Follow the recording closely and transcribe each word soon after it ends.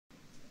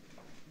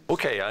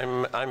Okay,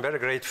 I'm very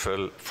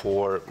grateful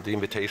for the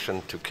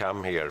invitation to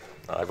come here.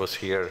 I was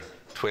here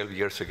 12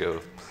 years ago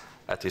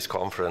at this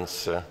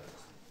conference,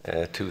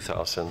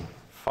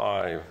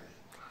 2005,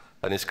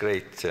 and it's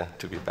great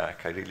to be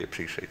back. I really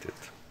appreciate it.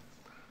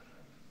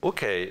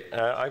 Okay,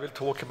 I will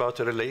talk about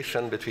the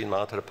relation between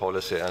monetary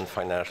policy and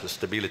financial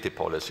stability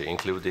policy,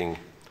 including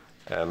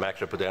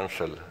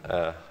macroprudential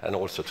and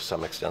also to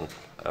some extent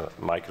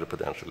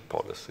microprudential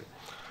policy.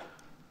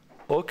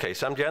 Okay,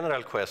 some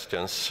general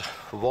questions.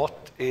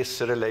 What is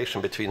the relation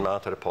between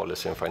monetary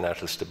policy and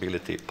financial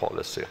stability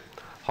policy?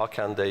 How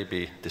can they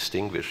be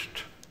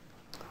distinguished?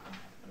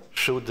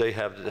 Should they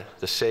have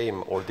the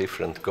same or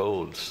different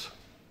goals?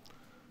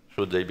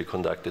 Should they be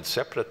conducted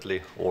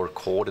separately or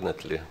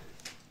coordinately?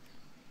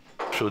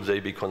 Should they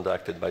be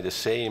conducted by the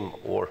same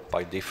or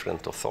by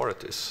different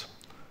authorities?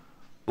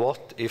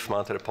 What if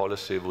monetary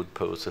policy would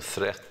pose a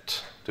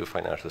threat to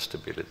financial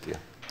stability?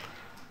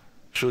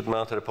 Should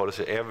monetary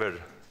policy ever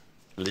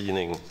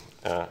leaning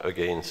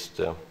against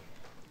the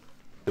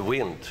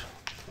wind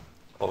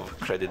of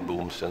credit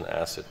booms and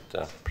asset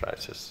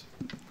prices?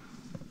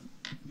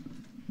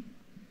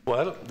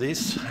 Well,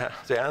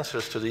 the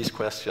answers to these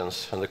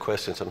questions and the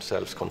questions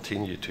themselves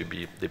continue to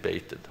be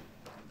debated.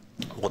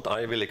 What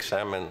I will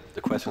examine,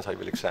 the questions I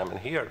will examine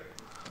here,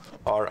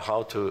 are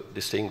how to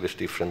distinguish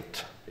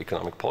different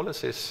economic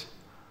policies.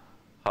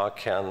 How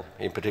can,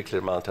 in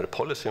particular, monetary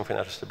policy and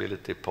financial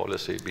stability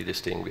policy be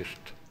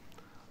distinguished?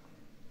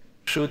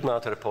 Should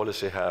monetary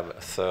policy have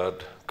a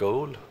third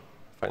goal,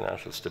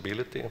 financial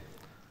stability?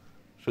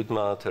 Should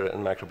monetary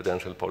and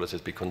macroprudential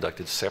policies be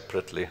conducted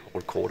separately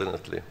or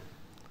coordinately?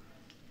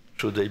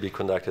 Should they be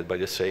conducted by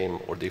the same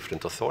or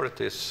different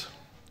authorities?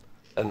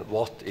 And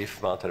what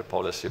if monetary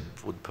policy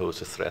would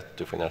pose a threat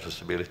to financial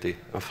stability?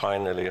 And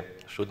finally,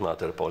 should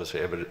monetary policy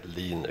ever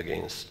lean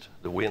against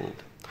the wind?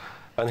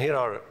 And here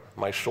are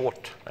my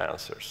short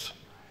answers.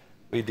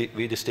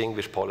 We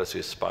distinguish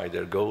policies by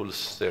their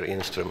goals, their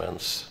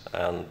instruments,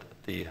 and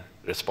the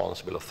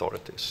responsible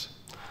authorities.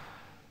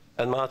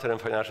 And monetary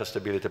and financial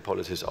stability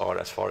policies are,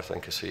 as far as I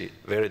can see,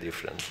 very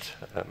different,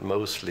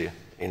 mostly,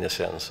 in a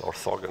sense,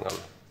 orthogonal.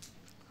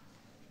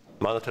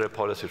 Monetary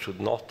policy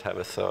should not have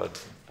a third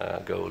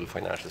goal,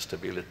 financial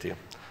stability.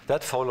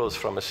 That follows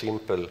from a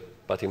simple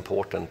but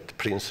important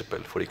principle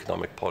for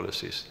economic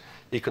policies.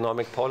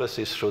 Economic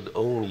policies should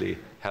only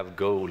have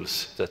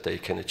goals that they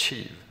can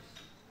achieve.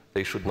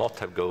 They should not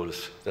have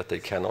goals that they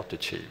cannot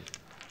achieve.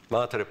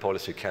 Monetary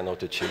policy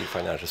cannot achieve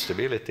financial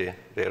stability,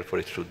 therefore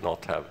it should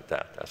not have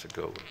that as a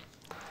goal.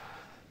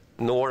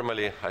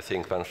 Normally, I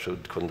think one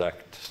should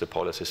conduct the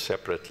policies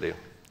separately.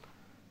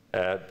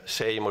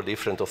 Same or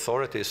different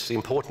authorities, the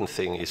important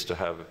thing is to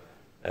have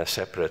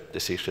separate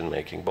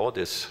decision-making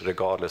bodies,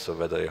 regardless of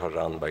whether they are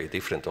run by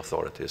different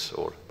authorities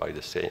or by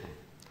the same.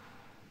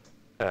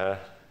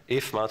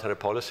 If monetary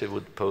policy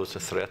would pose a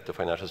threat to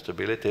financial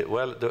stability,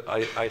 well,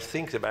 I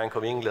think the Bank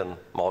of England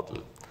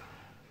model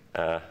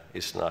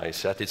is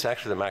nice. That it's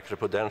actually the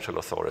macroprudential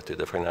authority,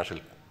 the financial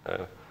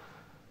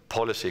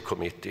policy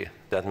committee,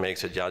 that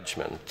makes a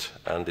judgment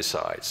and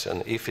decides.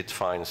 And if it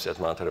finds that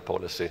monetary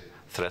policy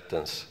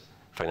threatens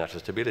financial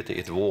stability,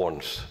 it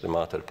warns the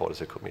monetary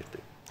policy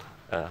committee.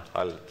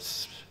 I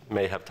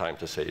may have time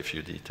to say a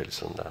few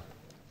details on that.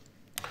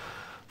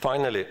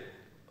 Finally,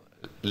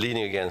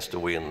 leaning against the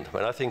wind.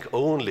 But I think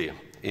only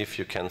if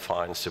you can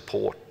find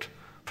support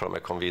from a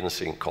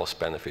convincing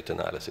cost-benefit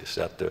analysis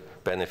that the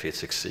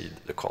benefits exceed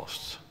the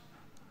costs.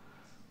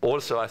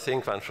 Also, I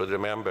think one should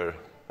remember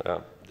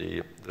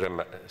the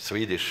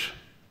Swedish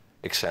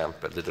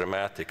example, the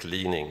dramatic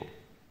leaning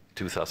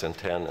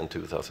 2010 and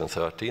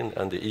 2013,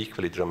 and the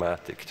equally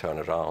dramatic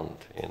turnaround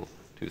in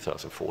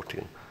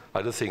 2014.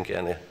 I don't think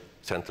any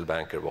central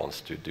banker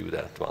wants to do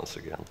that once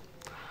again.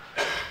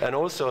 And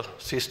also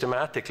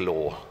systematic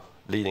law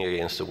leaning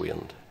against the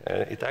wind.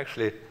 It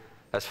actually,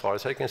 as far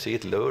as I can see,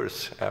 it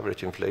lowers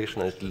average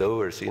inflation, and it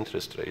lowers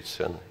interest rates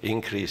and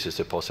increases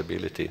the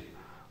possibility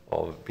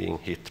of being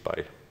hit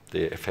by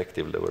the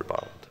effective lower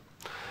bound.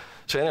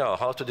 So anyhow,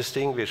 how to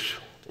distinguish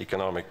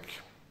economic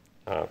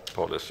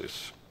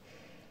policies?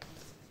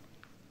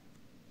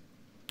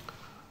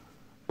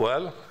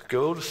 Well,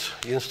 goals,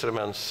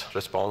 instruments,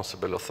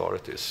 responsible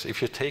authorities.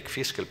 If you take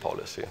fiscal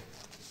policy,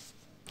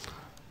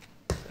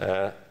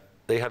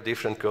 they have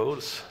different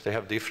goals, they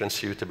have different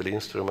suitable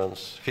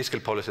instruments, fiscal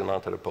policy and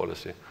monetary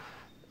policy,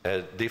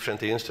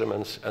 different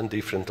instruments and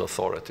different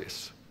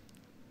authorities.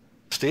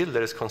 Still,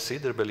 there is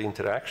considerable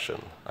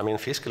interaction. I mean,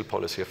 fiscal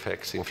policy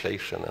affects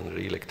inflation and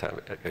real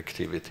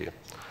activity.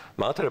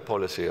 Monetary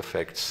policy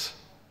affects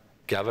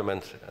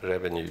government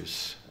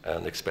revenues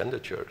and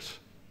expenditures.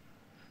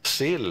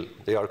 Still,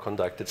 they are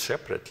conducted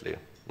separately,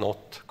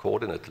 not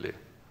coordinately.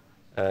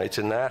 It's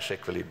a Nash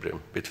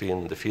equilibrium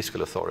between the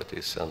fiscal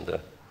authorities and the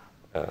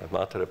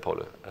monetary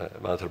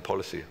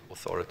policy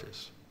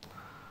authorities.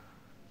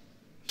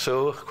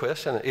 So,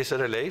 question, is the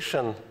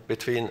relation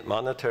between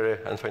monetary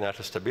and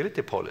financial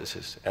stability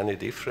policies any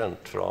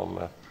different from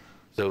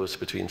those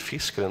between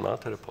fiscal and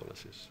monetary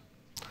policies?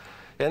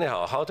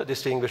 Anyhow, how to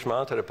distinguish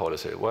monetary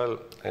policy? Well,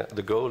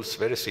 the goal's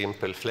very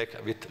simple.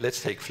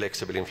 Let's take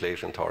flexible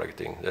inflation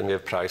targeting. Then we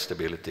have price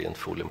stability and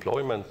full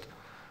employment,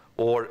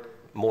 or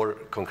more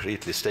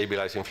concretely,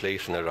 stabilize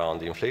inflation around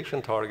the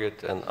inflation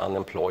target and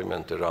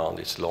unemployment around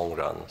its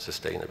long-run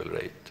sustainable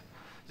rate.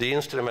 The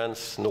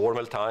instruments,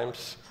 normal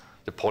times,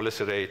 the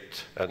policy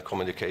rate and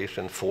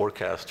communication,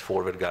 forecast,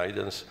 forward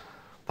guidance,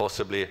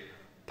 possibly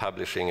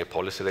publishing a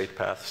policy rate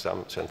path.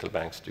 Some central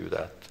banks do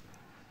that.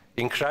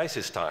 In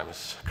crisis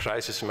times,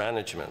 crisis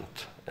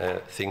management,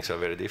 things are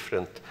very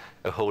different.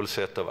 A whole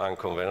set of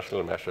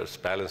unconventional measures,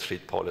 balance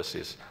sheet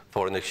policies,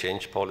 foreign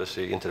exchange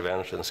policy,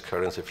 interventions,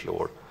 currency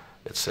floor,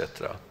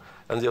 etc.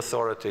 And the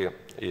authority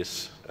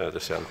is the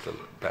central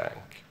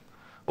bank.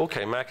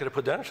 Okay,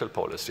 macroprudential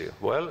policy.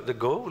 Well, the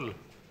goal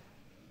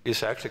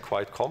is actually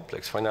quite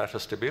complex. Financial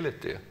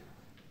stability.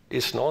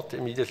 It's not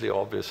immediately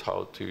obvious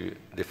how to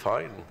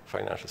define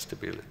financial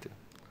stability.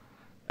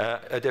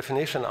 A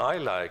definition I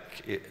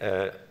like,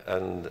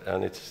 and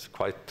it's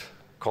quite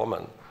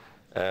common,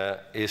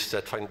 is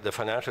that the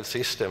financial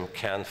system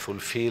can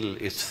fulfill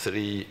its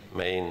three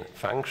main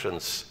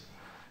functions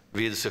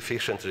with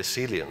sufficient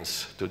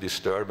resilience to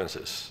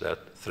disturbances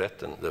that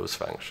threaten those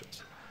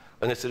functions.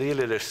 And it's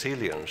really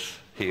resilience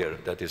here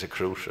that is a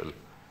crucial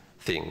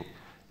thing.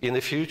 In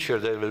the future,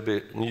 there will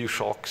be new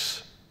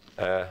shocks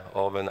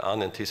of an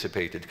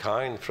unanticipated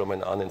kind from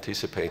an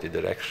unanticipated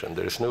direction.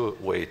 There is no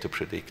way to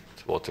predict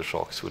what the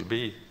shocks will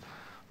be,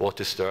 what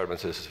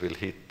disturbances will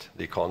hit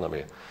the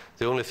economy.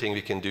 The only thing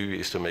we can do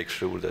is to make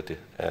sure that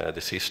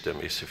the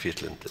system is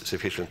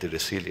sufficiently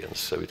resilient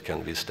so it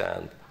can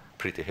withstand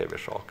pretty heavy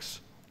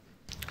shocks.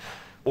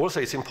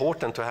 Also, it's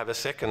important to have a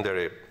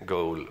secondary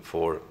goal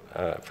for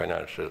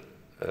financial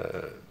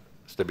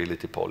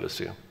stability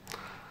policy.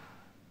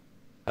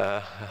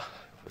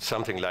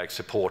 Something like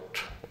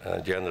support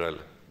general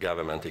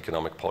government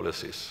economic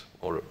policies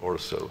or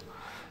so.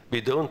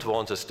 We don't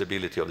want the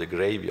stability of the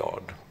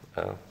graveyard.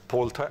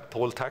 Paul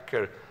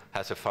Tucker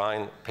has a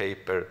fine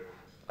paper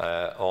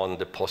on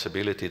the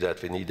possibility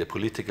that we need a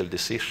political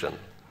decision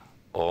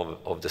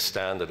of the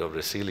standard of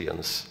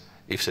resilience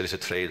if there is a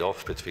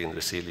trade-off between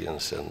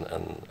resilience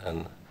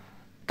and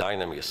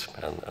dynamism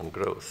and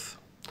growth.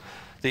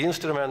 The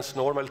instruments,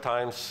 normal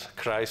times,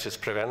 crisis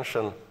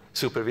prevention,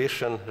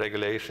 supervision,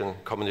 regulation,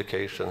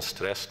 communication,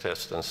 stress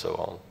test, and so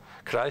on.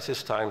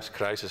 Crisis times,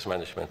 crisis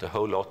management, a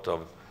whole lot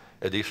of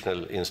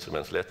additional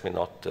instruments. Let me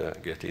not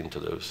get into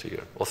those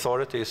here.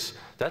 Authorities,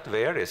 that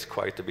varies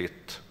quite a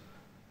bit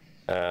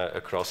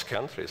across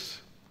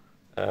countries.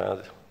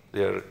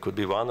 There could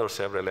be one or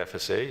several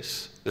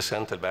FSAs. The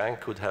central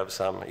bank could have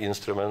some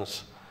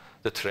instruments.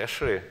 The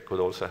Treasury could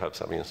also have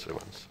some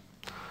instruments.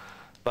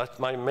 But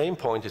my main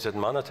point is that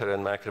monetary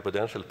and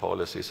macroprudential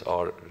policies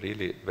are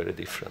really very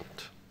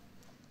different.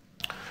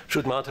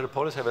 Should monetary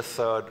policy have a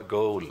third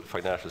goal,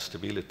 financial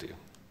stability?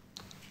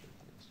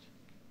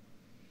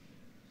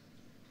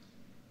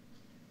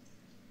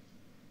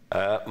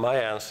 My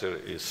answer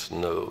is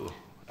no.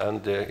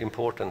 And the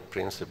important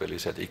principle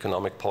is that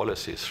economic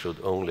policies should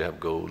only have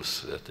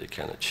goals that they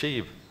can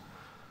achieve.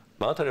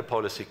 Monetary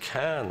policy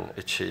can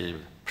achieve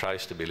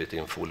price stability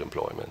and full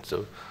employment,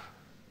 so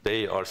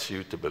they are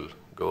suitable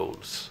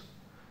goals.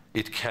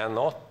 It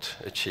cannot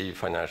achieve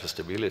financial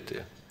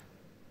stability.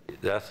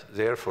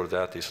 Therefore,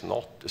 that is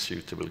not a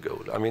suitable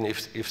goal. I mean,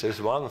 if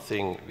there's one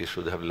thing we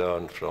should have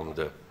learned from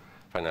the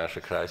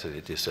financial crisis,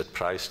 it is that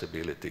price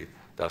stability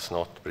does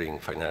not bring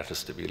financial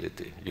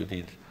stability. You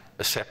need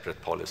a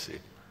separate policy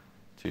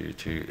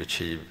to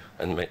achieve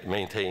and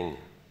maintain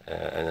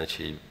and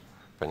achieve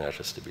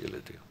financial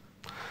stability.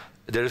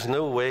 There is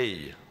no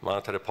way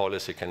monetary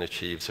policy can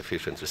achieve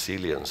sufficient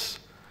resilience.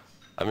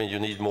 I mean, you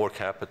need more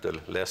capital,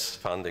 less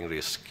funding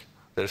risk.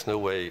 There's no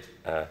way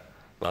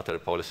monetary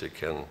policy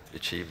can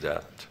achieve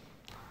that.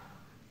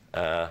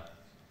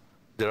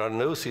 There are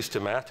no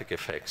systematic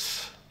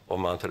effects of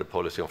monetary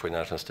policy on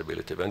financial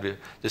stability. When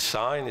the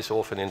sign is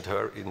often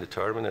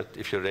indeterminate.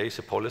 If you raise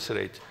a policy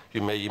rate,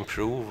 you may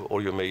improve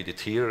or you may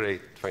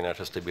deteriorate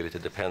financial stability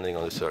depending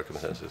on the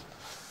circumstances.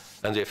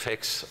 And the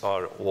effects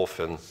are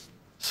often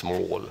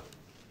small.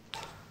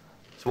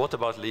 So what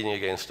about leaning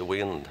against the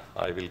wind?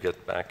 I will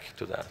get back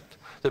to that.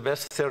 The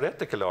best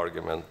theoretical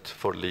argument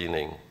for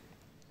leaning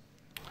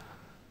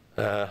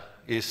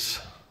is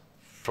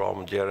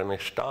from Jeremy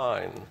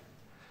Stein.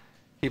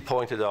 He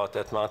pointed out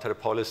that monetary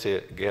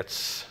policy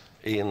gets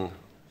in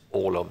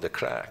all of the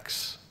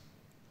cracks.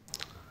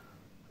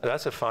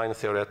 That's a fine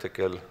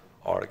theoretical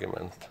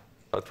argument,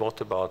 but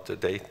what about the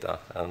data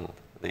and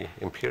the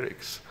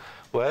empirics?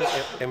 Well,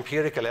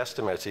 empirical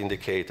estimates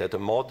indicate that a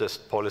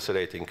modest policy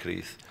rate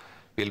increase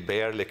will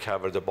barely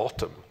cover the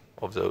bottom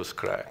of those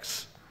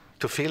cracks.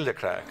 To fill the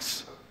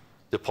cracks,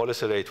 the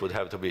policy rate would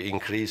have to be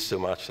increased so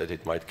much that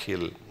it might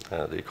kill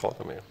the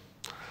economy.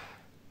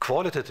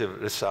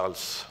 Qualitative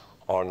results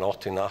are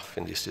not enough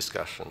in this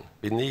discussion.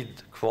 We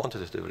need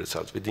quantitative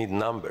results. We need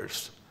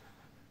numbers.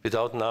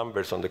 Without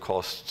numbers on the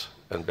costs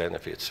and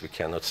benefits, we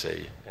cannot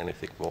say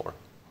anything more.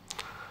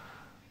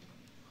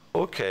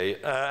 Okay,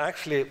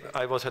 actually,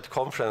 I was at a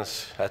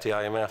conference at the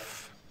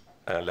IMF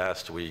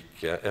last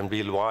week, and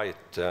Bill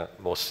White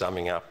was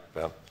summing up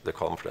the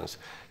conference.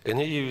 And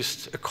he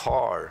used a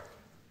car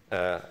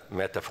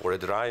metaphor, a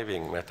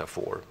driving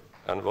metaphor.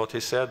 And what he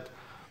said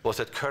was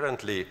that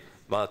currently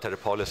monetary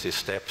policy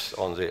steps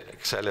on the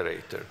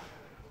accelerator,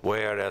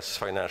 whereas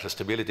financial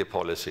stability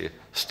policy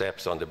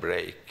steps on the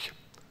brake.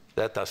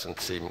 That doesn't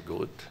seem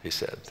good, he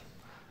said.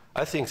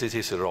 I think this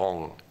is a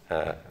wrong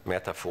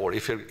metaphor.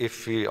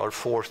 If we are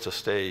forced to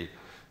stay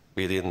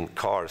within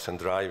cars and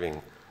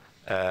driving,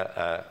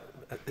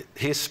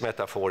 his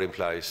metaphor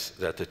implies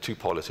that the two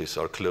policies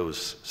are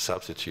close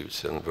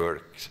substitutes and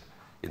work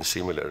in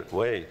similar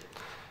way.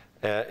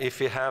 If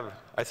we have,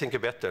 I think a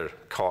better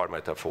car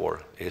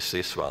metaphor is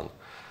this one.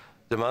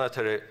 The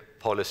monetary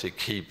policy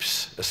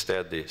keeps a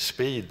steady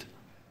speed.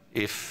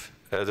 If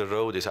the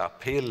road is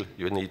uphill,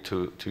 you need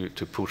to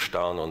push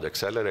down on the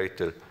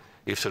accelerator.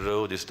 If the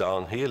road is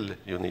downhill,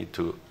 you need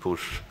to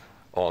push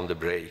on the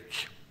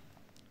brake.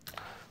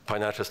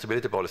 Financial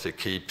stability policy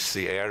keeps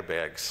the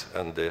airbags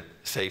and the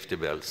safety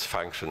belts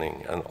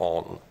functioning and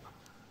on.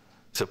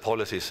 So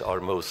policies are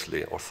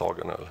mostly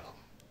orthogonal.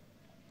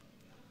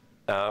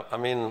 I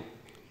mean,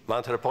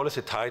 monetary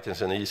policy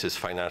tightens and eases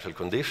financial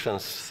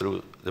conditions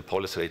through the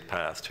policy rate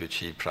path to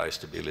achieve price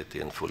stability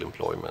and full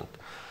employment.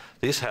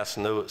 This has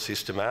no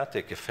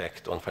systematic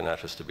effect on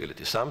financial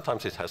stability.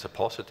 Sometimes it has a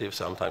positive,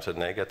 sometimes a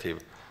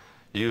negative,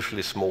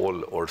 usually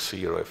small or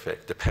zero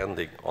effect,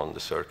 depending on the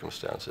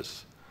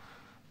circumstances.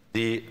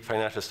 The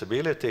financial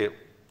stability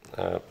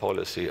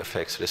policy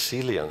affects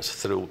resilience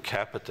through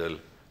capital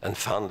and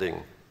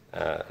funding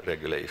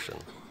regulation.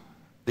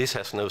 This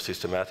has no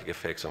systematic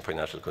effects on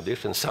financial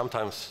conditions.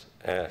 Sometimes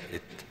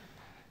it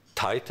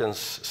tightens,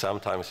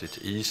 sometimes it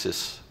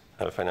eases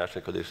financial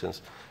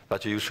conditions,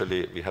 but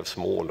usually we have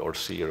small or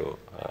zero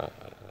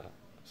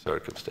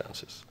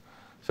circumstances.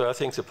 So I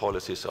think the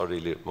policies are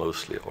really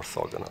mostly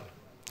orthogonal.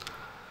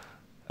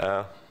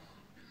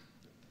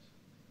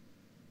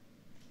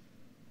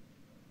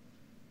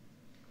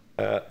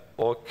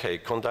 Okay,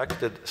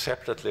 conducted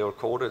separately or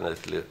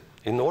coordinately.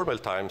 In normal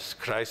times,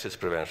 crisis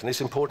prevention.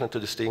 It's important to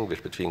distinguish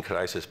between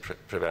crisis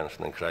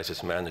prevention and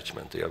crisis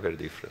management. They are very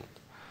different.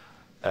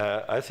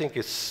 I think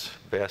it's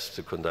best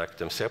to conduct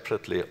them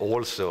separately,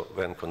 also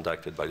when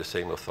conducted by the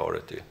same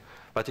authority.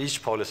 But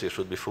each policy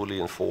should be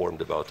fully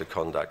informed about the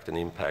conduct and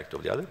impact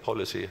of the other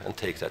policy and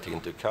take that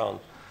into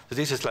account. So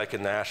this is like a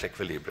Nash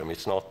equilibrium.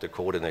 It's not the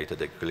coordinated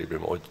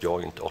equilibrium or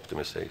joint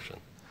optimization.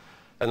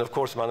 And of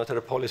course,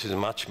 monetary policy is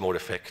much more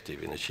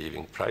effective in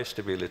achieving price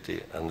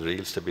stability and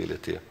real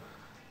stability.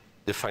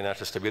 The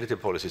financial stability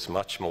policy is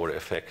much more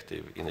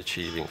effective in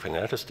achieving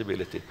financial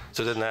stability.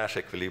 So the Nash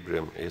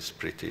equilibrium is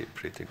pretty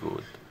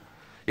good.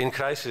 In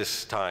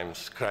crisis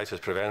times, crisis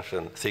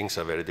prevention, things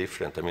are very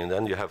different. I mean,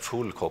 then you have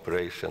full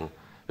cooperation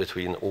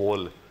between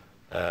all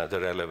the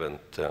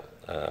relevant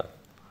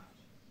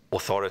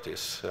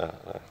authorities.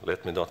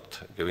 Let me not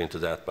go into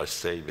that, but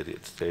stay with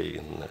it, stay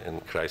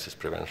in crisis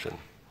prevention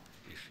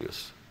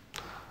issues.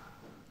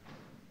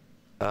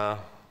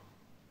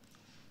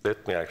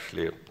 Let me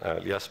actually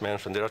just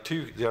mention, there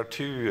are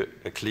two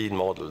clean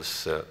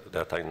models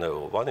that I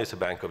know. One is the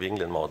Bank of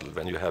England model,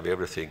 when you have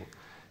everything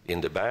in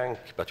the bank,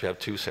 but you have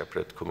two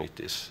separate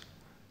committees.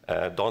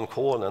 Don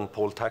Cohn and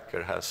Paul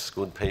Tucker has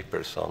good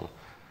papers on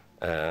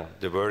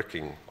the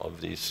working of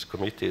these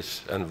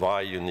committees and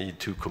why you need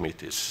two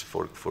committees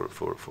for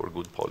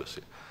good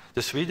policy.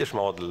 The Swedish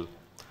model,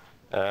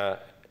 the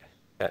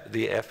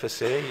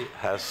FSA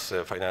has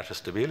financial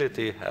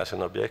stability as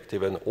an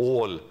objective and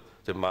all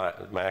the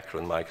macro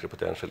and micro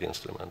potential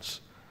instruments.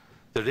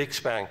 The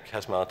Riksbank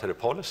has monetary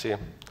policy,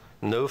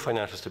 no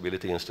financial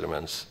stability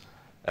instruments.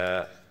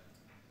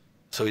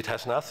 So it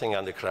has nothing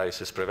under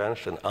crisis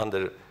prevention.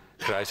 Under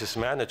crisis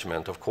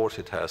management, of course,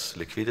 it has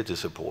liquidity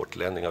support,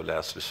 lending of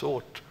last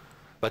resort,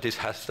 but it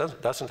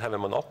doesn't have a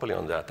monopoly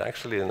on that.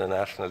 Actually, the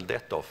National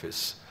Debt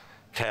Office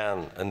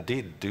can and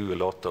did do a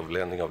lot of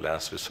lending of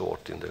last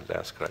resort in the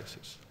last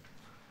crisis.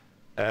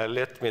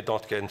 Let me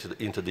not get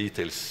into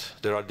details.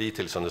 There are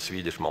details on the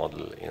Swedish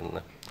model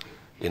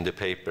in the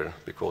paper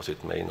because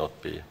it may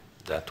not be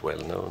that well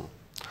known.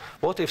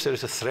 What if there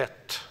is a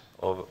threat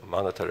of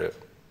monetary?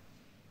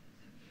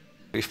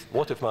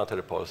 What if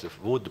monetary policy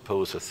would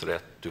pose a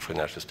threat to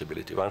financial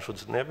stability? One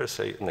should never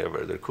say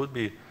never. There could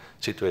be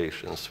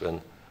situations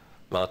when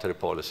monetary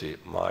policy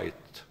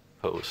might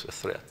pose a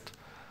threat.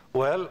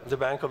 Well, the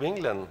Bank of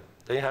England,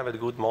 they have a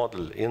good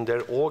model. In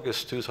their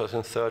August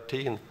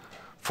 2013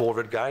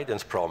 forward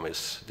guidance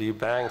promise, the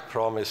bank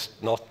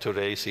promised not to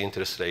raise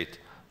interest rate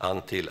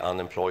until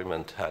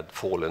unemployment had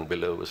fallen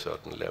below a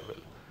certain level.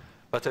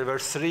 But there were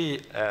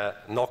three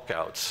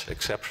knockouts,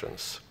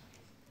 exceptions.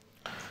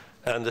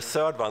 And the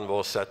third one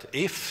was that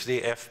if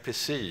the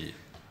FPC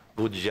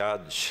would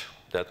judge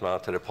that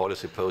monetary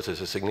policy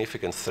poses a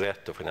significant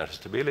threat to financial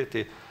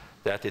stability,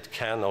 that it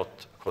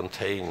cannot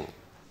contain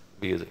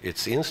with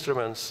its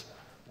instruments,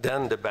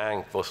 then the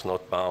bank was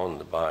not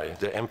bound by,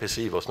 the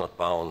MPC was not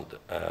bound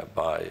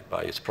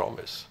by its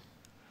promise.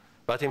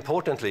 But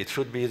importantly, it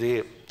should be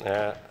the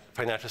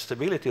Financial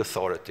Stability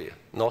Authority,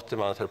 not the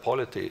monetary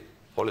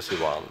policy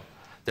one,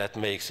 that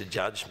makes a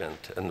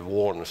judgment and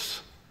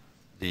warns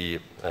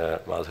the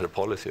Monetary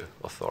Policy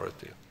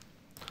Authority.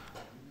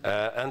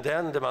 And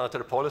then the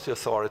Monetary Policy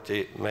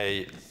Authority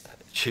may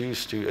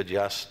choose to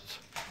adjust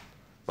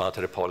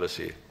monetary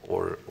policy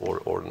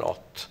or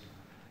not.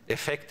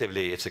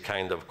 Effectively, it's a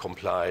kind of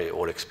comply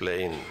or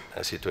explain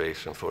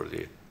situation for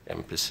the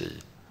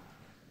MPC.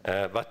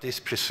 But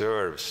this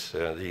preserves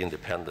the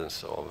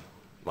independence of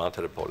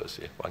monetary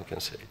policy, one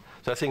can say.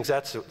 So I think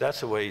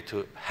that's a way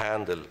to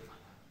handle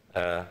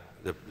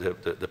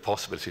the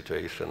possible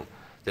situation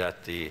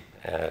that the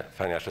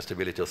Financial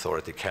Stability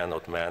Authority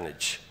cannot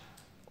manage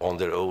on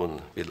their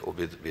own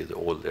with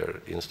all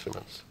their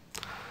instruments.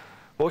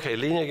 Okay,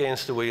 leaning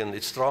against the wind,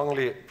 it's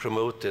strongly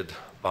promoted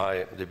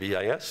by the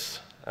BIS,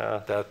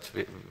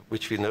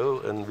 which we know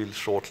and will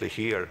shortly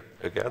hear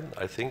again,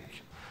 I think.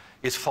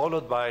 It's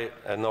followed by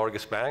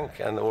Norges Bank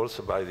and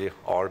also by the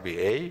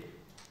RBA,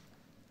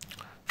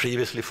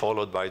 previously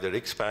followed by the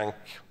Riksbank,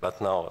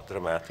 but now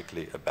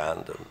dramatically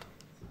abandoned.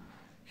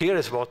 Here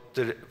is what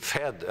the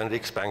Fed and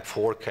Riksbank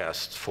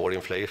forecasts for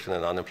inflation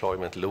and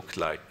unemployment looked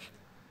like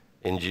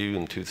in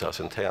June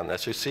 2010.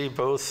 As you see,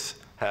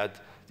 both had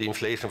the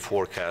inflation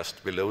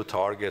forecast below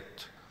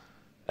target,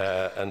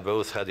 and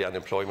both had the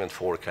unemployment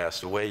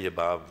forecast way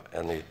above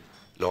any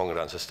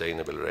long-run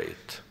sustainable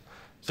rate.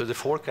 So the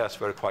forecasts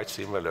were quite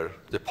similar.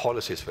 The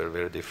policies were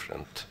very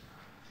different.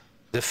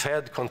 The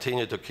Fed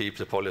continued to keep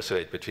the policy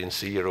rate between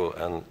 0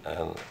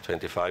 and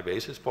 25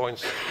 basis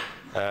points,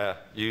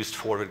 used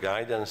forward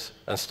guidance,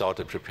 and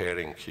started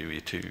preparing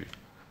QE2.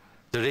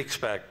 The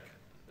Riksbank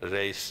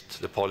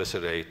raised the policy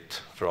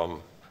rate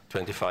from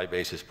 25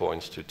 basis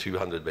points to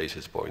 200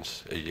 basis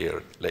points a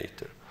year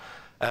later.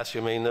 As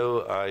you may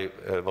know, I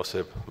was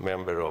a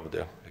member of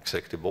the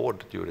executive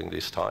board during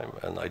this time,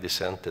 and I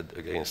dissented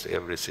against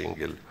every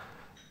single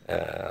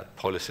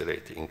policy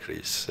rate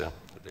increase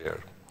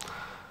there.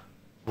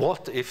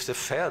 What if the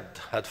Fed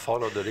had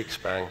followed the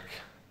Riksbank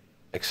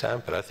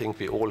example? I think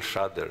we all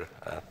shudder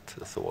at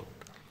the thought.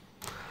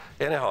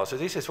 Anyhow, so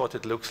this is what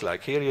it looks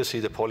like. Here you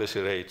see the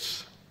policy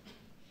rates.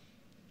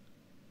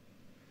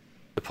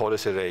 The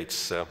policy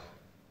rates of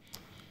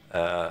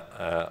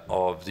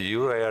the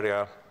euro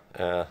area,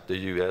 the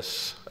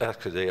US,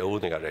 actually the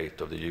ONIA rate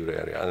of the euro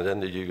area, and then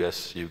the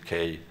US,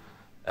 UK,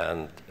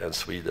 and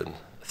Sweden.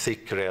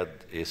 Thick red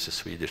is the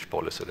Swedish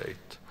policy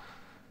rate.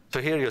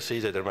 So here you see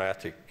the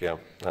dramatic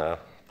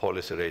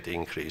policy rate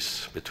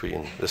increase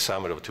between the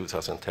summer of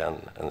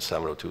 2010 and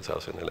summer of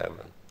 2011.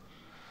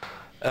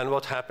 And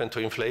what happened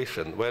to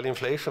inflation? Well,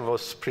 inflation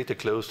was pretty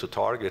close to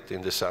target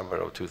in the summer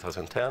of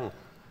 2010,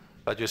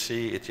 but you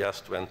see it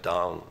just went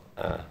down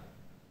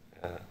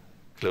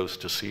close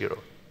to 0.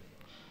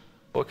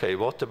 Okay,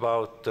 what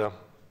about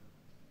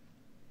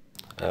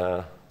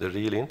the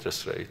real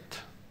interest rate?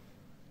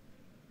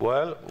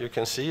 Well, you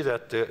can see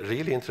that the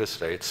real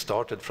interest rate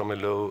started from a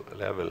low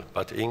level,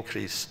 but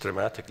increased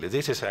dramatically.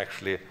 This is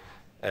actually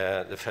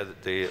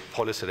the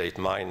policy rate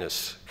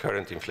minus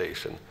current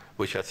inflation,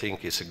 which I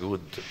think is a good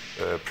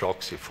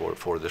proxy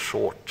for the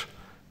short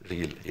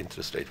real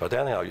interest rate. But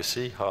anyhow, you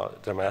see how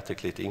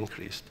dramatically it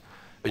increased.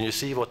 When you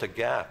see what a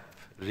gap,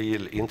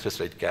 real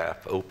interest rate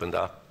gap, opened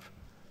up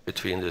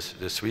between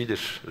the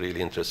Swedish real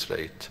interest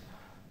rate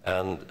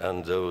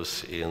and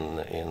those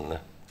in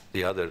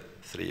the other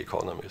 3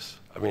 economies.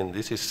 I mean,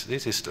 this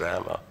is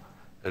drama,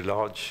 a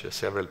large,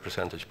 several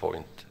percentage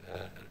point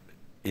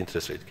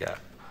interest rate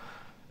gap.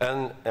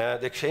 And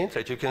the exchange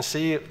rate, you can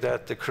see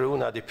that the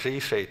krona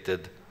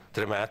depreciated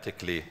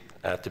dramatically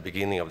at the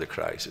beginning of the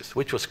crisis,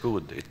 which was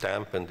good. It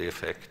dampened the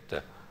effect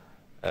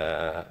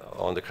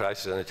on the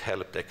crisis, and it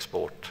helped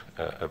export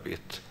a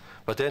bit.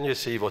 But then you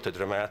see what a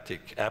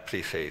dramatic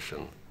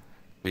appreciation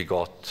we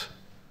got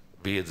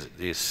with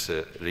this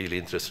real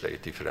interest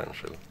rate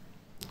differential.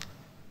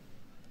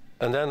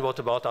 And then what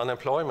about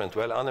unemployment?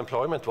 Well,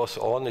 unemployment was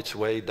on its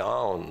way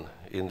down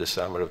in the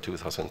summer of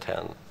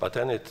 2010, but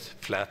then it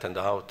flattened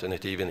out and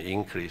it even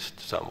increased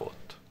somewhat.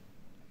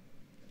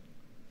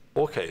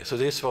 Okay, so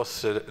this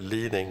was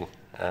leading,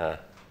 and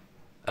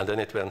then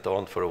it went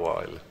on for a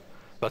while.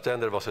 But then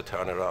there was a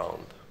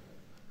turnaround.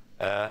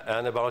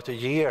 And about a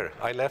year,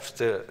 I left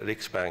the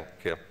Riksbank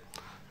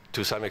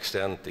to some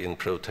extent in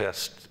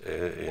protest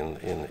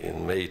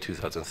in May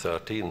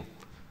 2013,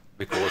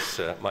 because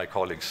my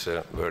colleagues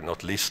were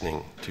not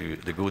listening to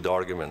the good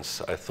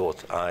arguments I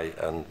thought I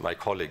and my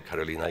colleague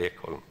Carolina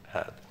Ekholm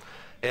had.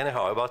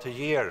 Anyhow, about a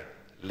year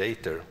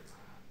later,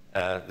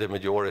 the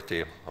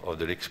majority of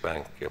the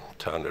Riksbank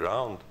turned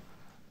around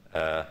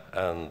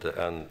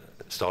and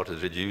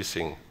started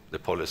reducing the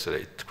policy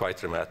rate quite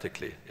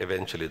dramatically,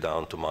 eventually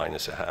down to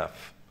 -0.5.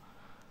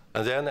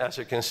 And then, as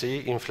you can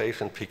see,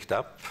 inflation picked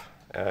up.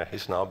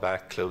 It's now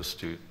back close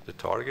to the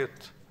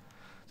target.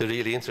 The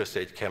real interest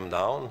rate came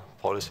down.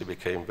 Policy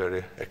became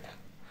very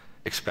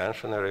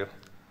expansionary.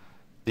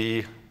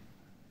 The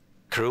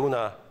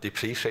krona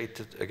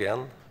depreciated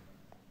again.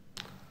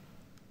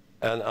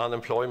 And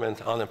unemployment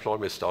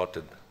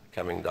started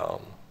coming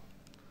down.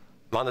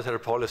 monetary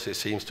policy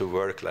seems to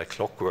work like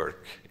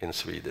clockwork in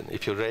Sweden.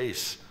 If you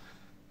raise,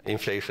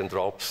 inflation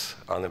drops,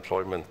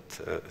 unemployment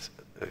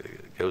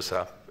goes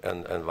up,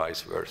 and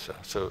vice versa.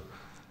 So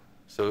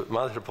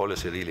monetary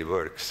policy really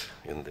works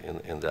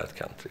in that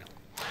country.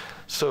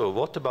 So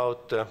what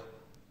about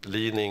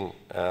leaning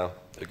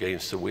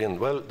against the wind?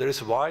 Well, there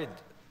is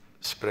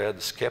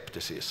widespread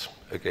skepticism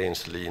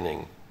against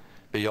leaning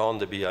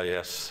beyond the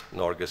BIS,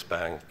 Norges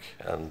Bank,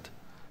 and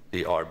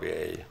the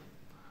RBA.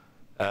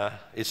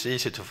 It's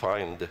easy to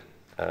find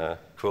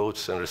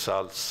quotes and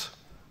results.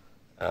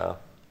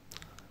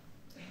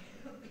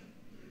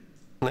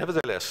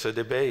 Nevertheless, the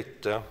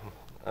debate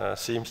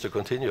seems to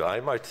continue. I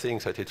might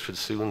think that it should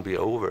soon be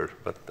over,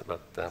 but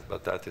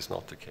that is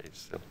not the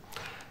case.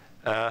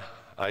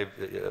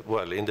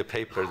 Well, in the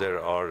paper there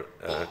are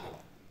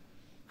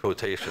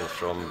quotations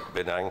from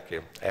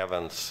Bernanke,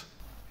 Evans,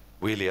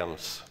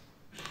 Williams,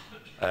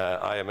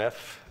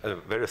 IMF, a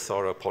very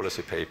thorough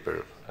policy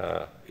paper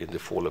in the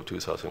fall of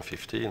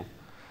 2015.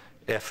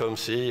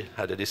 FOMC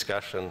had a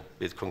discussion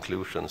with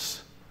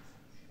conclusions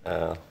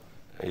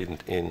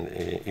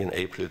in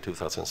April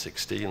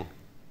 2016.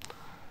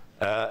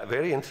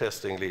 Very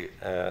interestingly,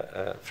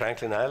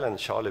 Franklin Allen,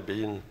 Charlie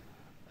Bean,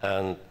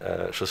 and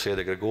José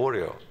de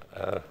Gregorio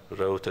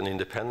wrote an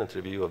independent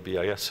review of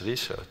BIS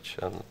research,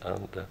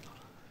 and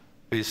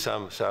with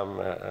some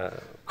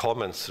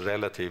comments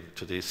relative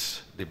to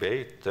this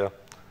debate.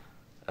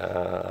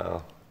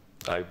 Well,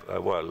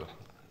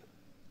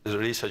 the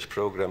research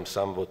program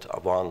somewhat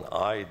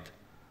one-eyed.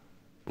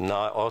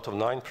 Out of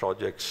 9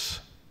 projects,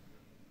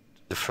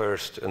 the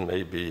first and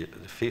maybe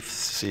the 5th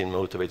seem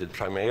motivated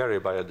primarily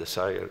by a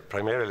desire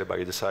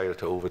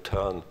to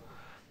overturn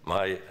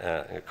my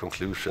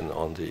conclusion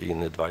on the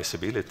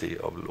inadvisability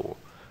of law.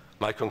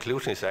 My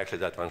conclusion is actually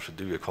that one should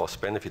do a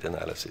cost-benefit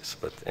analysis,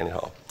 but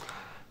anyhow.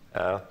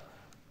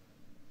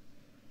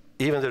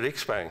 Even the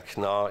Riksbank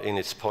now in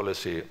its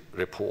policy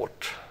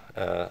report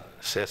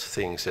says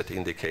things that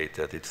indicate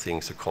that it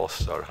thinks the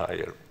costs are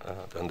higher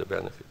than the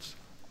benefits.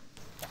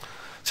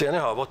 So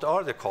anyhow, what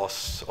are the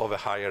costs of a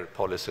higher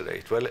policy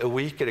rate? Well, a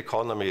weaker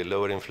economy,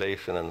 lower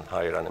inflation, and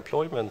higher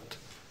unemployment.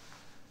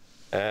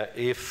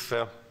 If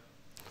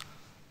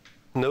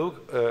no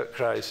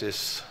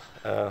crisis,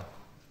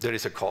 there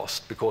is a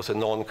cost, because a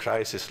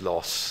non-crisis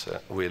loss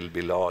will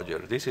be larger.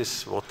 This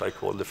is what I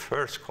call the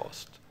first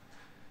cost.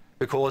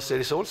 Because there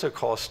is also a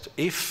cost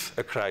if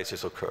a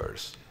crisis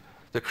occurs.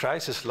 The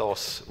crisis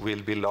loss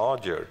will be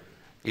larger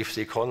if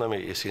the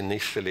economy is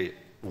initially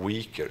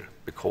weaker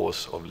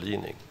because of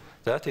leaning.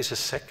 That is a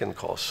second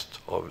cost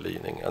of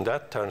leaning, and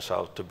that turns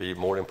out to be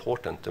more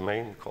important, the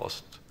main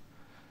cost.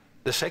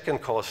 The second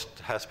cost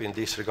has been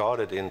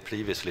disregarded in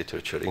previous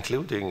literature,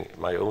 including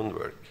my own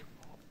work.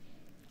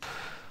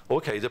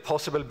 Okay, the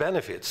possible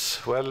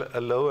benefits. Well, a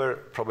lower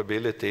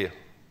probability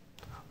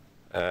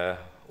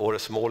or a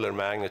smaller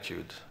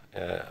magnitude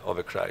of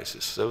a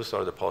crisis. Those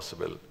are the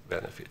possible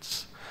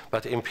benefits.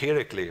 But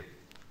empirically,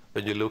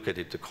 when you look at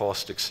it, the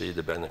costs exceed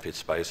the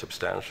benefits by a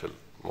substantial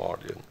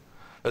margin.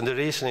 And the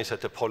reason is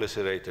that the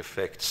policy rate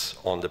effects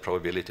on the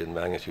probability and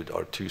magnitude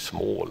are too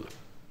small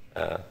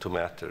to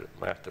matter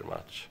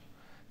much.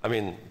 I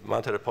mean,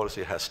 monetary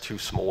policy has too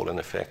small an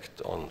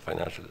effect on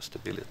financial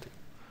stability.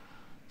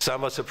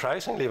 Somewhat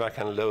surprisingly, I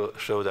can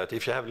show that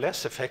if you have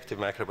less effective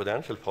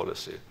macroprudential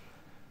policy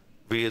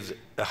with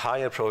a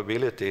higher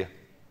probability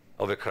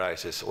of a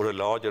crisis or a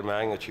larger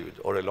magnitude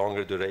or a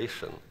longer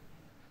duration,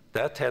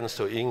 that tends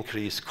to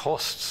increase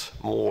costs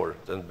more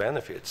than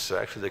benefits. So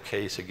actually the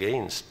case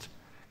against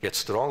gets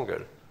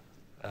stronger,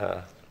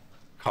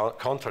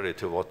 contrary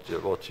to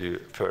what you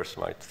first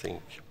might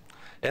think.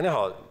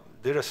 Anyhow,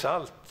 the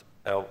result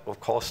of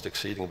cost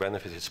exceeding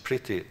benefits is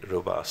pretty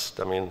robust.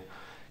 I mean,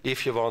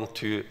 if you want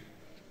to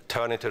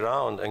turn it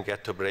around and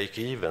get to break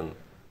even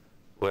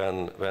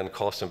when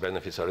costs and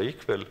benefits are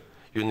equal,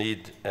 you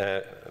need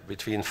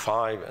between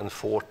 5 and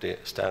 40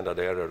 standard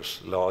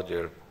errors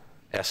larger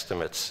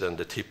estimates than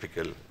the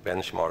typical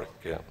benchmark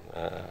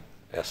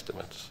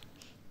estimates.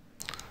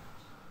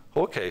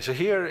 Okay, so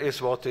here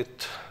is what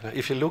it,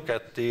 if you look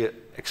at the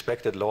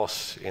expected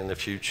loss in the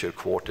future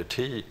quarter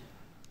T,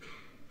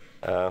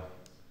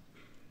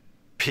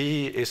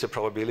 P is a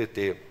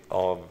probability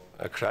of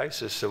a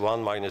crisis, so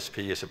 1 minus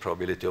P is a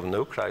probability of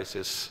no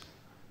crisis.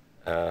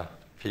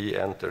 P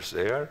enters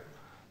there.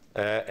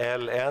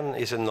 Ln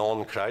is a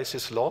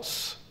non-crisis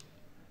loss.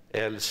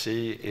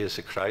 LC is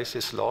a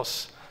crisis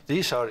loss.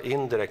 These are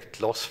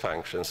indirect loss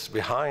functions.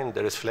 Behind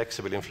there is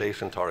flexible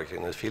inflation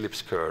targeting, the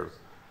Phillips curve.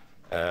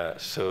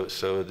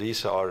 So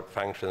these are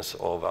functions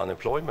of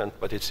unemployment,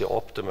 but it's the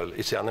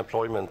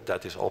unemployment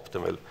that is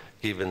optimal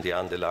given the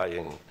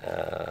underlying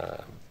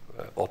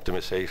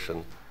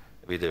optimization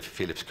with the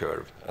Phillips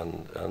curve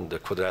and the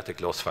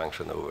quadratic loss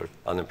function over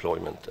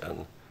unemployment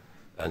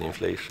and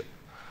inflation.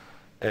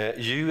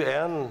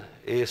 UN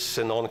is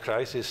a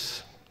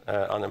non-crisis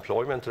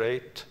unemployment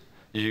rate.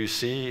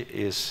 UC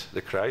is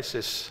the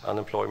crisis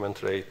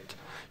unemployment rate.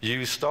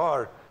 U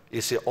star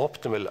is the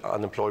optimal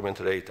unemployment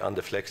rate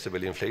under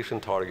flexible inflation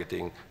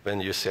targeting when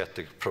you set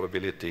the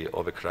probability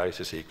of a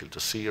crisis equal to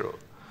 0.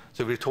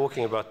 So we're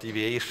talking about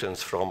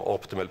deviations from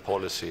optimal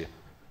policy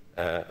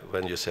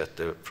when you set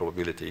the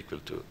probability equal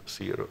to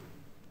 0.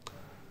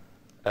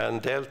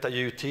 And delta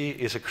UT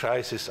is a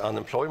crisis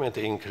unemployment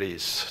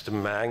increase, the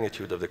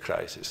magnitude of the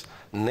crisis.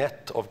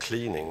 Net of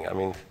cleaning, I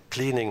mean,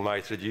 cleaning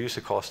might reduce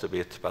the cost a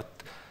bit,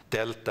 but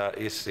delta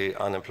is the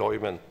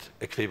unemployment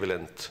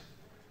equivalent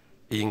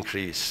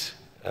increase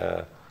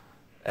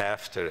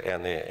after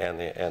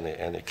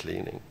any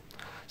cleaning.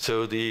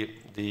 So the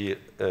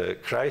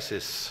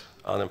crisis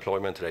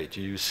unemployment rate,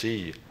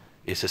 UC,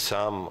 is a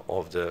sum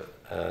of the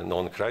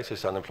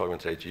non-crisis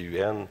unemployment rate,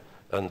 UN,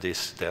 and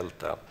this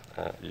delta,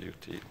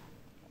 UT.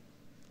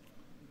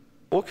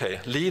 Okay,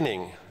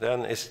 leaning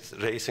then is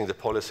raising the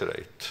policy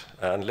rate.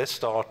 And let's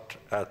start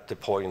at the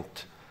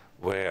point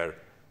where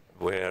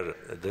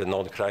the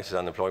non-crisis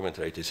unemployment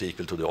rate is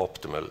equal to the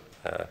optimal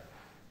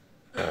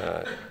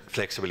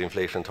flexible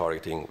inflation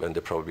targeting when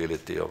the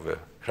probability of a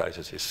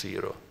crisis is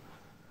 0.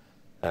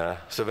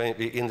 So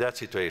in that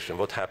situation,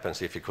 what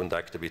happens if you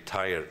conduct a bit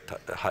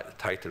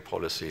tighter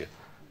policy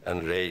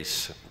and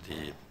raise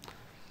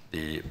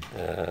the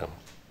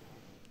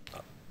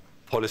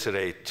policy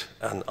rate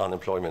and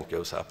unemployment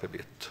goes up a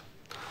bit?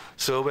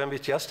 So when we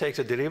just take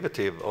the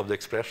derivative of the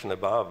expression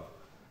above,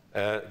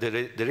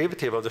 the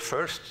derivative of the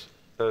first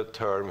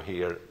term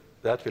here,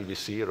 that will be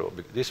 0.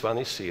 This one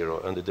is 0,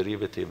 and the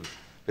derivative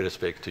with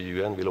respect to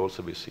UN will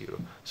also be 0.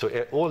 So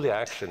all the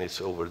action is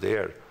over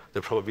there,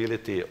 the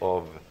probability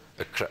of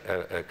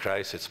a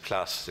crisis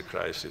plus the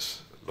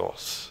crisis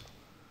loss.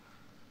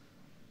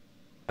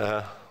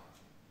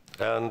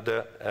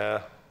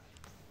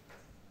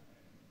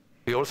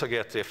 We also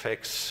get the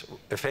effects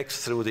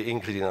through the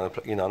increase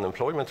in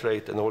unemployment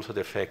rate, and also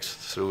the effects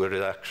through a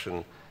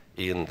reduction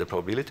in the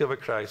probability of a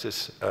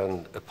crisis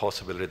and a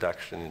possible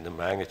reduction in the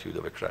magnitude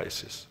of a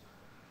crisis.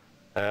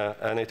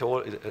 And it's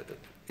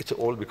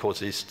all because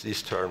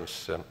these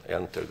terms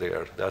enter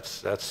there.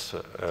 That's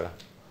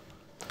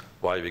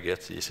why we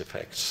get these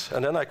effects.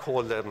 And then I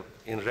call them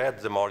in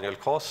red the marginal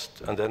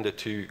cost, and then the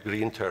two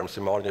green terms,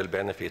 the marginal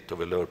benefit of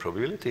a lower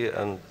probability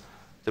and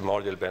the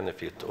marginal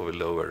benefit of a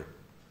lower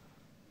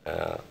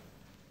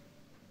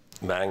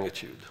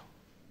magnitude.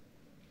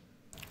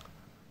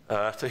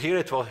 So here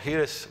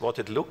is what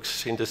it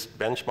looks in this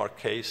benchmark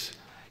case.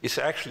 It's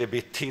actually a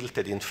bit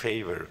tilted in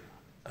favor,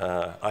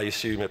 I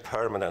assume, a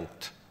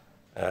permanent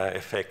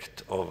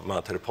effect of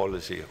monetary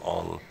policy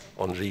on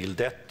real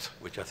debt,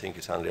 which I think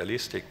is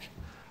unrealistic.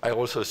 I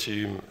also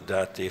assume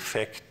that the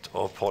effect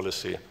of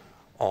policy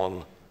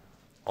on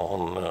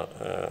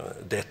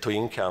debt to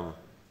income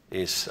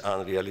is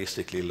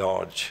unrealistically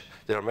large.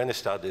 There are many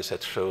studies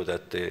that show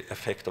that the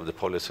effect of the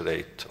policy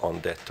rate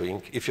on debt to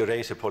income, if you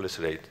raise the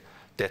policy rate,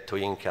 debt to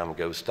income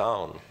goes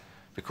down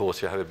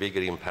because you have a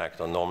bigger impact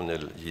on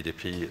nominal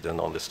GDP than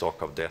on the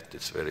stock of debt.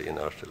 It's very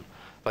inertial.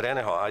 But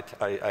anyhow,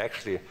 I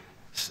actually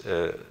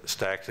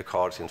stack the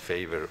cards in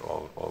favor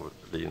of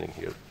leaning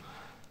here.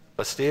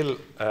 But still,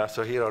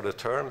 so here are the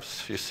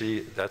terms. You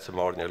see that's a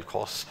marginal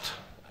cost,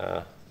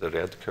 the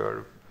red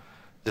curve.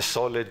 The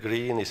solid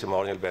green is a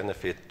marginal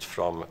benefit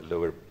from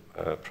lower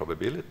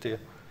probability.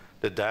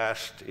 The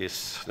dashed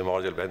is the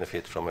marginal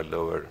benefit from a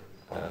lower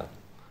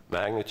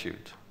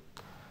magnitude.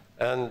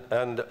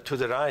 And to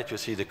the right, you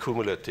see the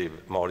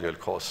cumulative marginal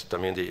cost. I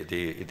mean,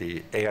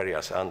 the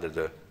areas under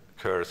the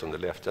curves on the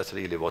left, that's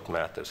really what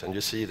matters. And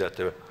you see that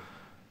the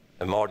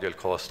marginal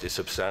cost is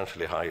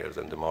substantially higher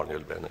than the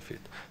marginal benefit.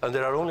 And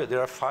there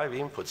are 5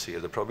 inputs here: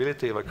 the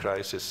probability of a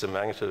crisis, the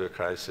magnitude of a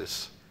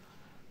crisis,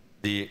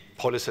 the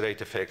policy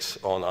rate effects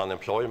on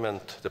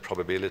unemployment, the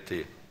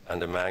probability,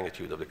 and the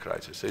magnitude of the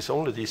crisis. So it's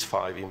only these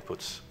 5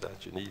 inputs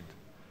that you need.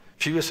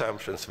 Few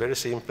assumptions, very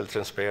simple,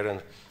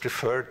 transparent,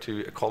 preferred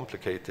to a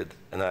complicated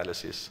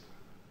analysis.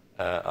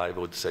 I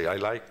would say I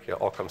like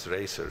Occam's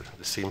razor.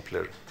 The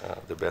simpler,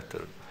 the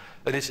better.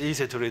 And it's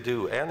easy to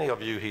redo. Any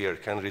of you here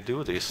can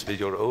redo this with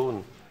your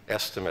own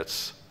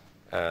estimates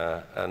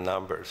and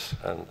numbers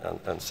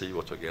and see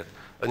what you get.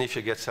 And if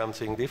you get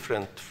something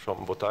different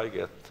from what I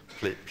get,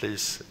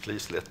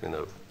 please let me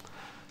know.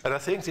 And I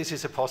think this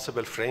is a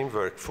possible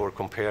framework for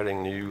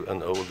comparing new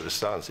and old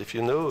results. If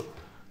you know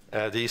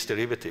these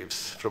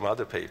derivatives from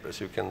other papers,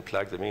 you can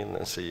plug them in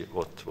and see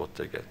what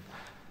they get.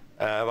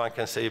 One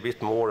can say a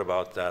bit more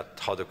about that,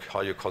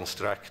 how you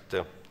construct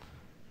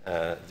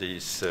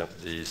these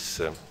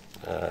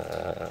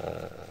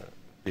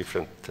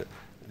different.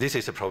 This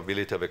is a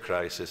probability of a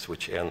crisis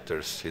which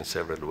enters in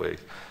several ways.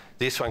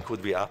 This one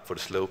could be upward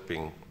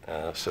sloping,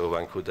 so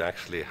one could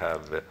actually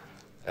have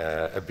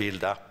a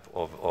build-up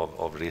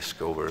of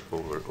risk over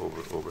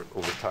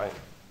time.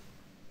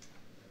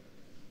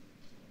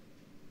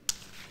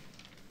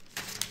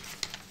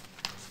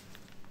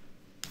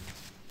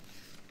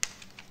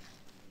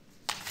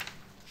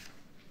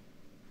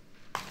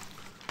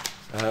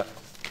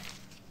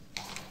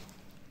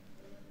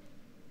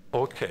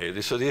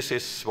 Okay, so this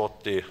is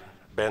what the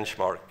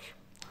benchmark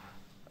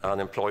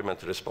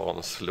unemployment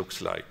response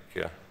looks like.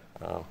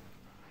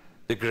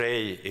 The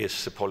gray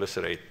is the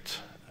policy rate.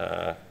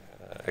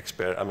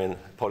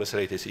 Policy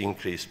rate is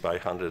increased by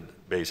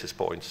 100 basis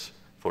points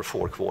for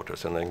 4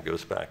 quarters and then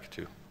goes back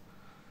to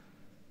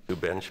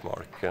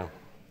benchmark.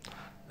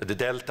 The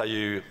delta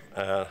U,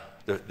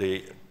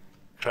 the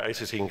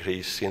crisis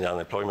increase in the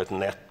unemployment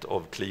net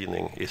of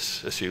cleaning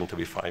is assumed to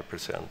be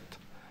 5%.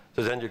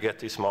 So then you get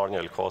this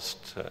marginal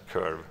cost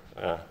curve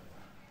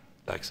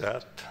like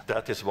that.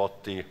 That is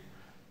what the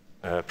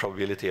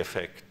probability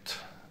effect,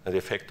 the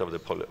effect of the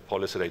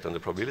policy rate on the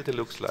probability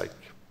looks like.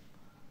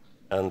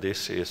 And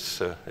this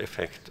is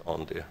effect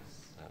on the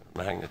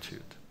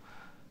magnitude.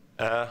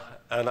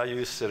 And I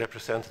use the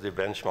representative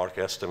benchmark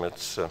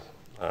estimates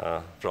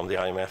from the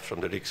IMF,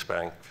 from the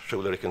Riksbank,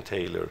 Schuleric and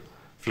Taylor,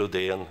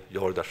 Flodén,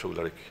 Jorda,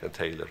 Schuleric and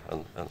Taylor,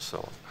 and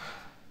so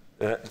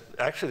on.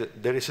 Actually,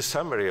 there is a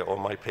summary of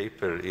my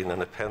paper in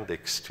an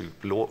appendix to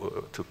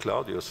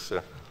Claudio's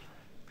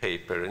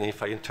paper, and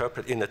if I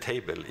interpret in a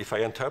table, if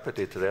I interpret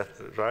it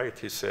right,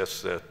 he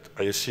says that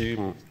I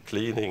assume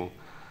cleaning,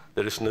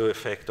 there is no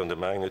effect on the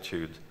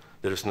magnitude,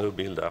 there is no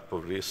build-up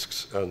of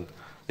risks, and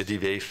the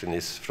deviation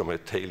is from a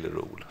Taylor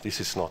rule. This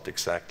is not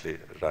exactly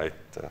right,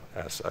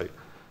 as I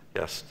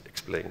just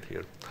explained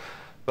here.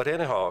 But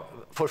anyhow,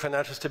 for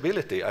financial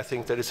stability, I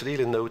think there is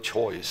really no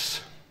choice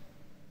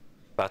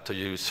but to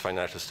use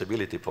financial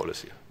stability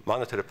policy.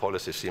 Monetary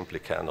policy simply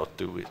cannot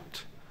do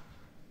it.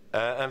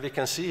 And we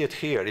can see it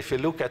here. If you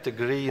look at the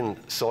green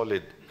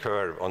solid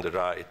curve on the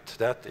right,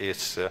 that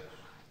is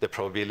the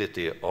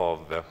probability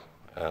of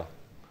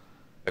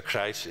a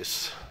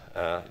crisis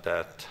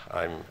that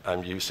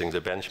I'm using the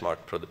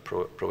benchmark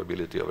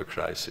probability of a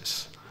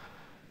crisis.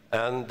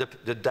 And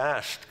the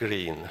dashed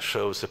green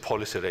shows the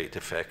policy rate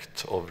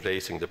effect of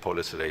raising the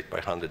policy rate by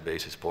 100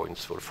 basis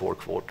points for 4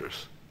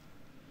 quarters.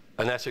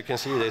 And as you can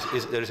see,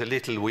 there is a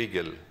little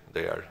wiggle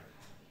there.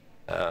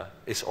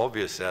 It's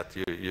obvious that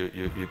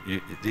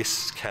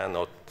this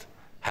cannot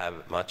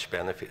have much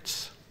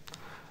benefits.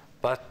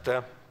 But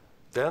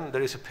then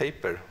there is a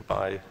paper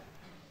by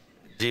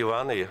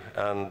Giovanni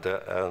and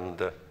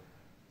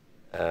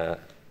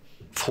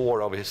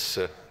 4 of his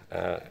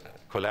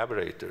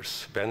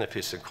collaborators,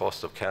 Benefits and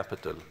Cost of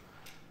Capital,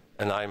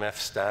 an IMF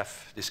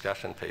staff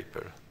discussion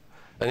paper.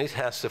 And it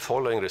has the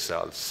following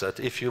results, that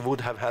if you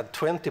would have had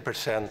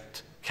 20%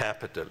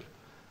 capital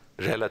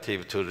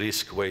relative to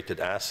risk-weighted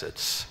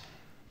assets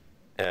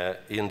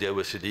in the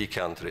OECD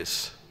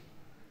countries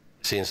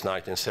since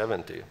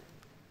 1970,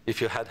 if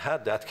you had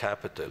had that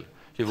capital,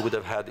 you would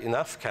have had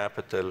enough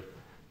capital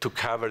to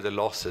cover the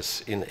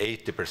losses in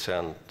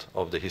 80%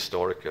 of the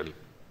historical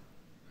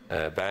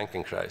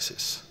banking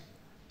crisis.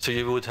 So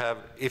you would have,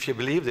 if you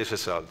believe this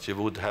result, you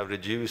would have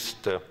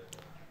reduced the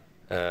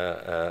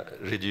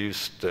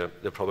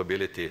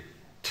probability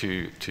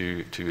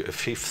to a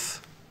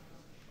fifth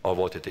of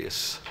what it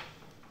is.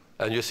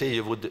 And you see,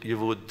 you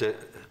would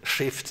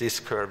shift this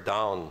curve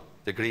down,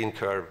 the green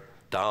curve,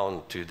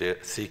 down to the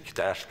thick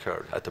dashed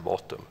curve at the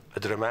bottom. A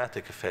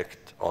dramatic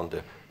effect on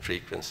the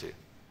frequency.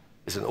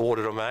 It's an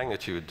order of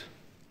magnitude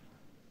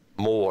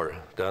more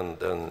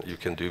than you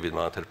can do with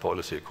monetary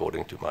policy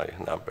according to my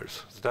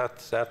numbers.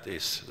 That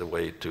is the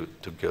way to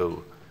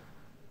go.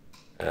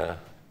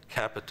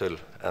 Capital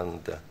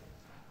and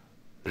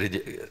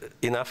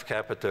enough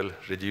capital,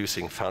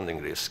 reducing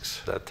funding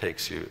risks. That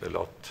takes you a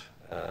lot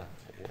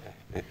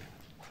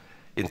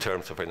in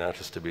terms of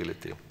financial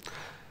stability.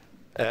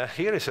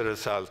 Here is a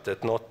result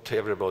that not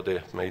everybody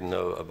may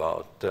know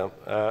about.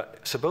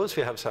 Suppose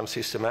we have some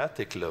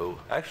systematic low.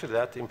 Actually,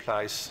 that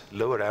implies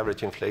lower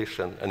average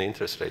inflation and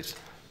interest rates,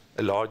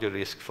 a larger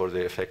risk for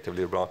the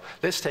effectively wrong.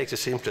 Let's take the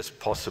simplest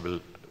possible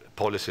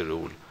policy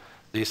rule,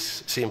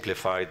 this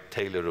simplified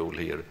Taylor rule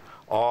here.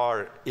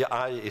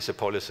 I is a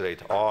policy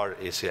rate, R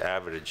is the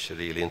average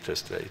real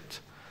interest rate.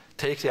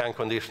 Take the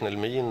unconditional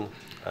mean,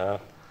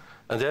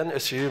 and then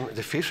assume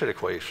the Fisher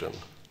equation.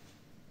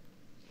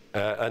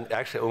 And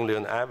actually only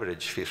an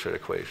average Fisher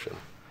equation.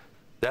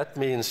 That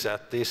means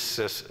that this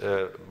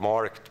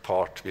marked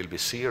part will be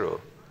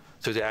 0.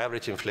 So the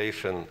average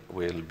inflation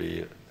will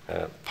be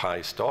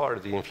pi star,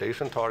 the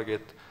inflation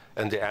target,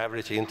 and the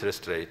average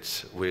interest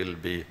rates will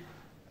be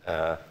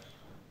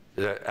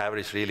the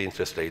average real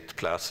interest rate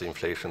plus the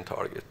inflation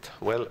target.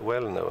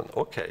 Well known.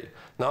 Okay.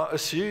 Now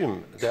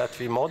assume that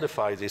we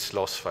modify this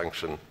loss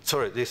function,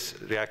 this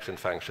reaction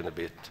function a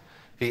bit.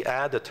 We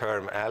add the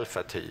term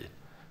alpha t,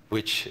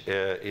 which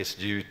is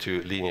due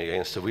to leaning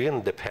against the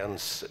wind,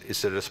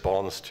 is a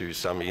response to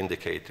some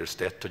indicators,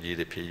 debt to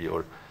GDP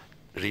or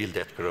real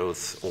debt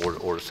growth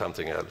or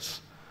something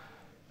else.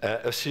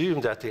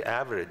 Assume that the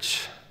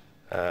average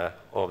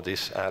of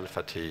this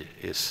alpha t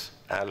is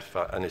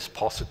alpha and is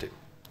positive.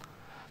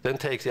 Then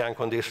take the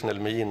unconditional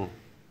mean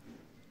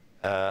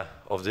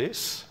of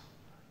this,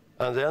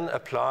 and then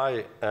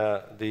apply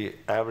the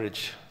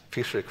average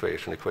Fisher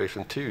equation,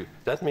 equation 2.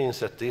 That means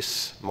that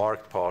this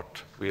marked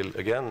part will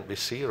again be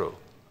 0.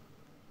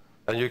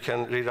 And you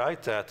can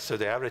rewrite that so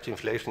the average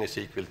inflation is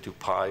equal to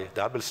pi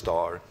double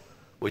star,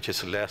 which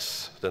is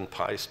less than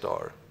pi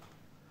star.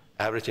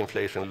 Average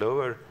inflation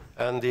lower,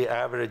 and the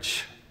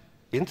average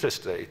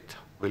interest rate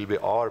will be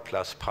R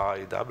plus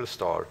pi double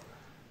star,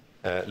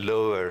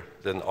 lower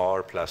than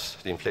R plus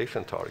the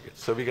inflation target.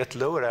 So we get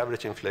lower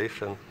average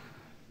inflation,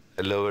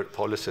 a lower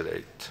policy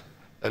rate,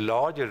 a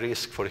larger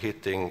risk for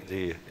hitting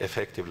the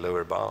effective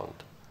lower bound.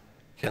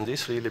 Can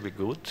this really be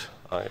good?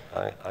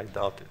 I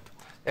doubt it.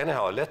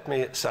 Anyhow, let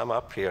me sum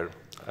up here.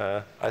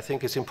 I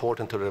think it's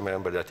important to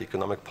remember that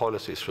economic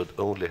policies should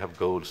only have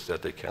goals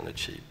that they can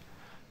achieve.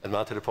 And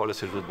monetary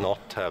policy would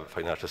not have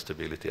financial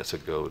stability as a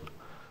goal.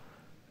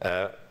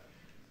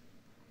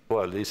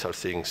 Well, these are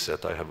things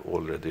that I have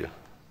already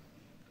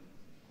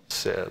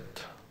said.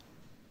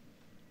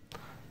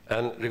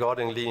 And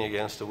regarding leaning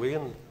against the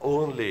wind,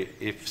 only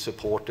if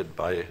supported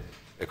by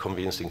a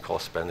convincing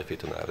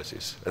cost-benefit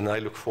analysis. And I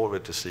look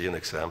forward to see an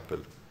example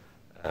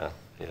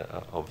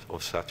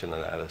of such an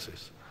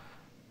analysis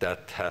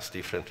that has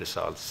different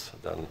results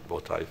than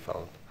what I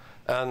found.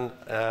 And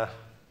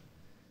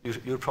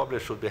you probably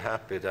should be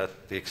happy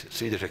that the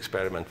Swedish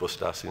experiment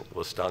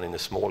was done in a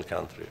small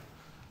country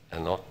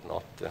and not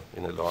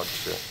in a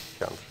large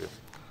country.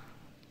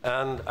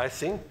 And I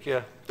think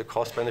the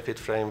cost-benefit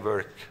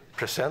framework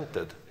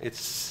presented, it's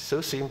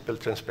so simple,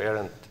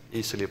 transparent,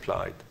 easily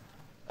applied.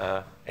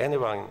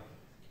 Anyone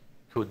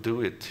could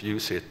do it,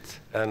 use it,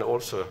 and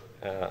also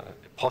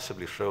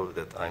possibly show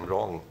that I'm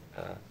wrong.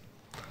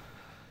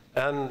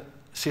 And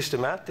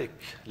systematic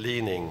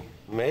leaning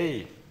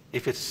may,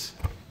 if it's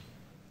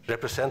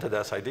represented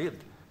as I did,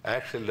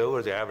 actually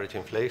lower the average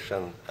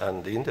inflation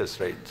and the interest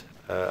rate.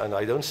 And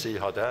I don't see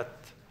how that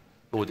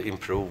would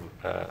improve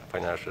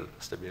financial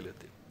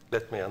stability.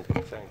 Let me end.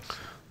 Thanks.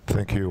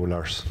 Thank you,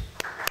 Lars.